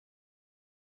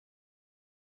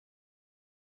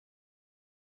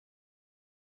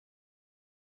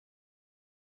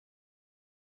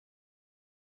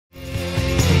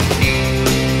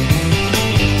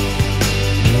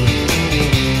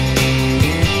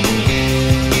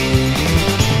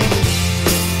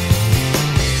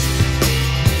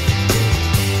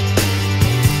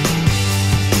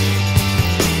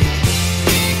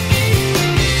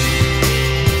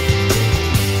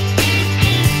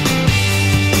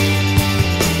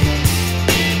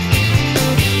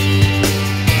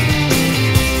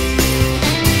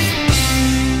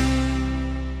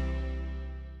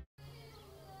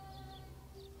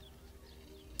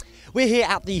We're here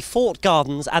at the Fort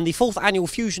Gardens and the 4th Annual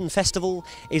Fusion Festival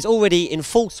is already in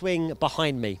full swing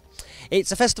behind me.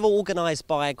 It's a festival organised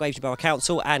by Gravesham Borough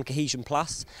Council and Cohesion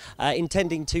Plus,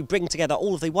 intending to bring together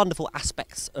all of the wonderful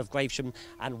aspects of Gravesham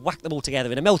and whack them all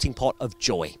together in a melting pot of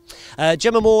joy.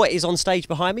 Gemma Moore is on stage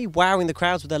behind me, wowing the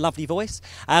crowds with her lovely voice.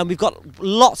 And we've got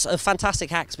lots of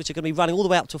fantastic acts which are going to be running all the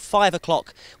way up to 5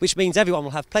 o'clock, which means everyone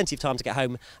will have plenty of time to get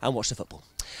home and watch the football.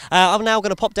 I'm now going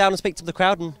to pop down and speak to the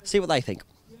crowd and see what they think.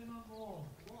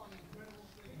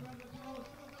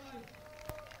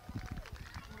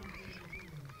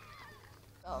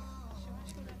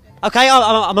 Okay,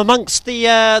 I'm amongst the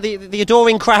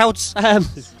adoring crowds.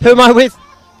 Who am I with?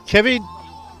 Kevin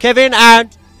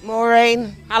and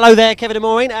Maureen. Hello there, Kevin and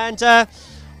Maureen. And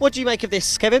what do you make of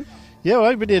this, Kevin? Yeah, well, I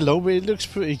haven't been here long, but it looks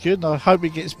pretty good. I hope it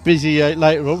gets busy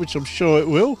later on, which I'm sure it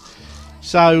will.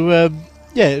 So,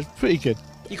 yeah, it's pretty good.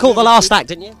 You caught the last act,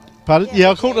 didn't you? Pardon? Yeah,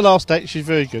 I caught the last act. She's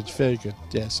very good, very good.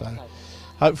 Yeah, so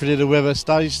hopefully the weather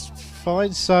stays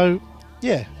fine. So,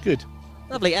 yeah, good.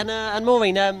 Lovely. And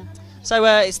Maureen, so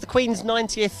it's the Queen's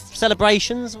 90th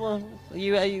celebrations. Well,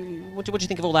 what do you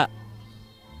think of all that?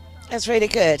 That's really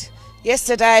good.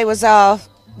 Yesterday was our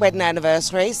wedding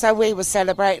anniversary, so we were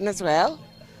celebrating as well.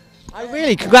 Oh,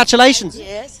 really? Congratulations.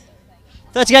 Yes.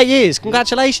 38 years.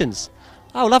 Congratulations.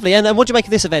 Oh, lovely. And what do you make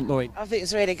of this event, Maureen? I think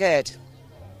it's really good.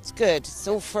 It's good. It's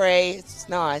all free. It's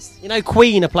nice. You know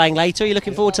Queen are playing later. Are you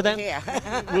looking forward to them?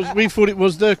 Yeah. We thought it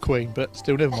was the Queen, but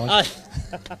still, never mind.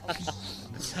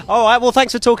 All right, well,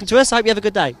 thanks for talking to us. I hope you have a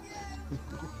good day.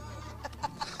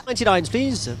 99s,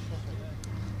 please.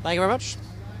 Thank you very much.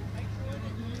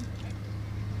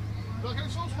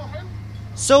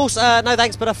 Sauce? No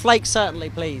thanks, but a flake certainly,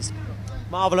 please.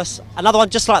 Marvellous. Another one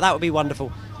just like that would be wonderful.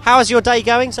 How is your day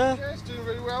going, sir? Yeah, it's doing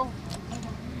really well.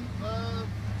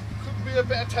 Could be a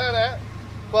bit of turnout,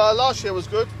 but last year was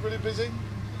good, really busy.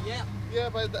 Yeah. Yeah,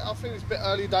 but I think it's a bit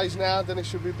early days now, then it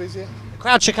should be busier. The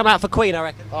crowd should come out for Queen, I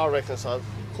reckon. I reckon so. Of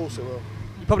course it will.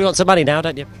 You probably want some money now,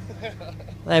 don't you?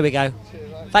 There we go.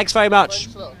 Cheers, Thanks very much.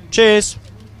 Thanks a lot. Cheers.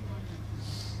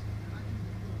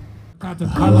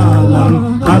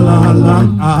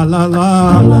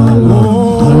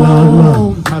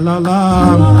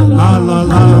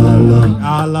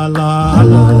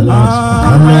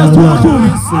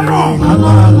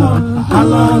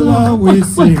 We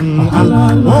sing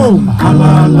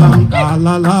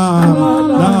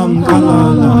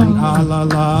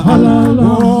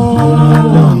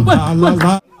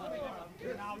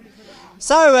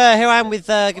So here I am with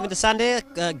Govinda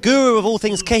Sandhya, guru of all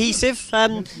things cohesive.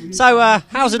 So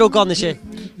how's it all gone this year?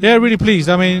 Yeah, really pleased.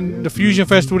 I mean, the Fusion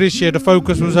Festival this year, the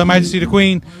focus was Her Majesty the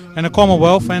Queen and the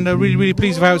Commonwealth, and really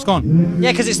pleased with how it's gone.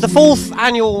 Yeah, because it's the 4th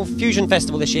Annual Fusion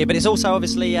Festival this year, but it's also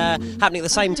obviously happening at the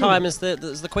same time as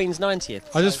the Queen's 90th.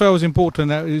 I just felt it was important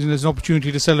that there's an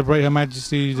opportunity to celebrate Her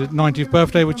Majesty's 90th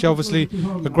birthday, which is obviously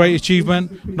a great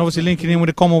achievement, and obviously linking in with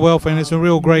the Commonwealth, and it's a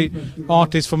real great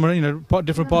artists from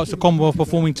different parts of the Commonwealth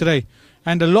performing today.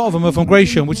 And a lot of them are from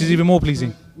Gravesham, which is even more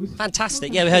pleasing.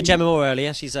 Fantastic. Yeah, we heard Gemma Moore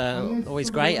earlier. She's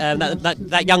always great.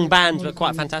 That young band were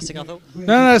quite fantastic, I thought.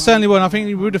 No, certainly won't. I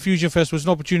think with the Fusion Fest was an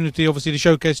opportunity, obviously, to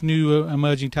showcase new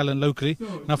emerging talent locally.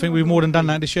 And I think we've more than done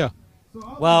that this year.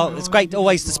 Well, it's great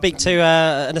always to speak to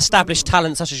an established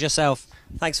talent such as yourself.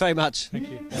 Thanks very much. Thank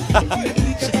you.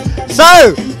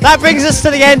 So, that brings us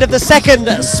to the end of the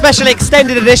 2nd special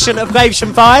extended edition of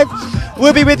Gravesham 5.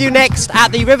 We'll be with you next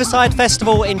at the Riverside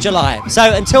Festival in July.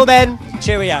 So until then,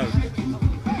 cheerio.